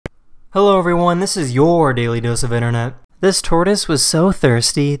Hello everyone, this is your Daily Dose of Internet. This tortoise was so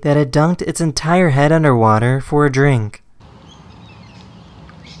thirsty that it dunked its entire head underwater for a drink.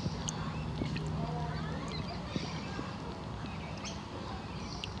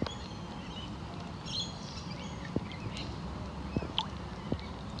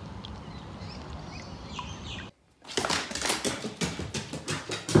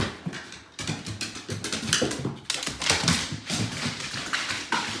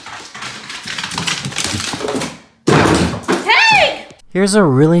 Here's a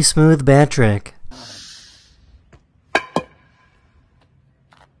really smooth bat trick.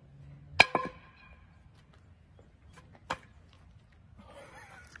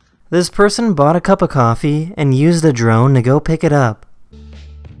 This person bought a cup of coffee and used a drone to go pick it up.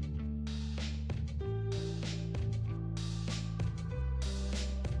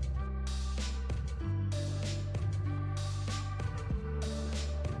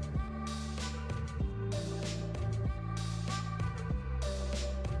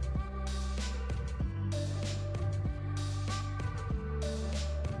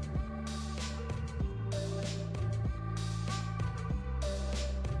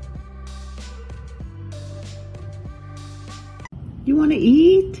 You want to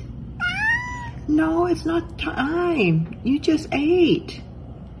eat? No, it's not time. You just ate.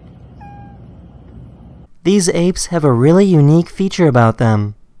 These apes have a really unique feature about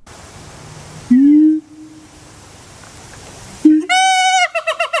them.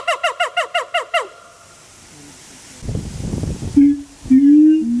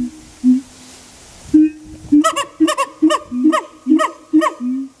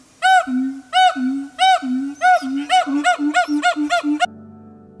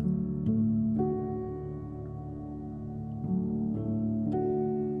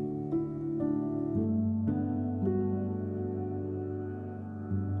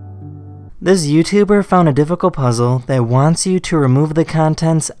 This YouTuber found a difficult puzzle that wants you to remove the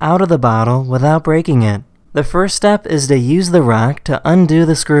contents out of the bottle without breaking it. The first step is to use the rock to undo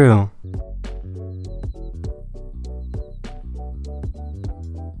the screw.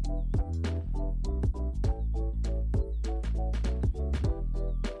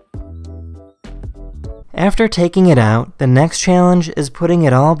 After taking it out, the next challenge is putting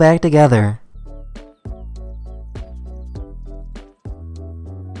it all back together.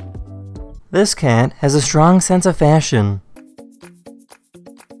 This cat has a strong sense of fashion.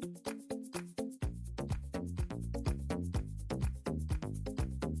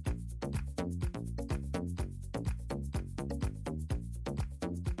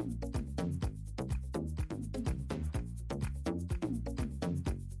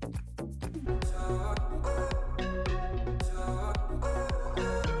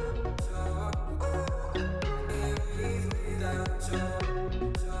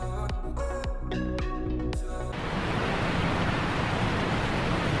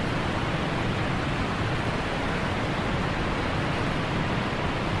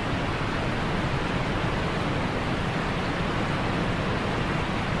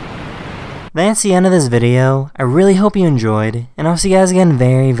 That's the end of this video. I really hope you enjoyed, and I'll see you guys again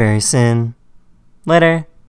very, very soon. Later.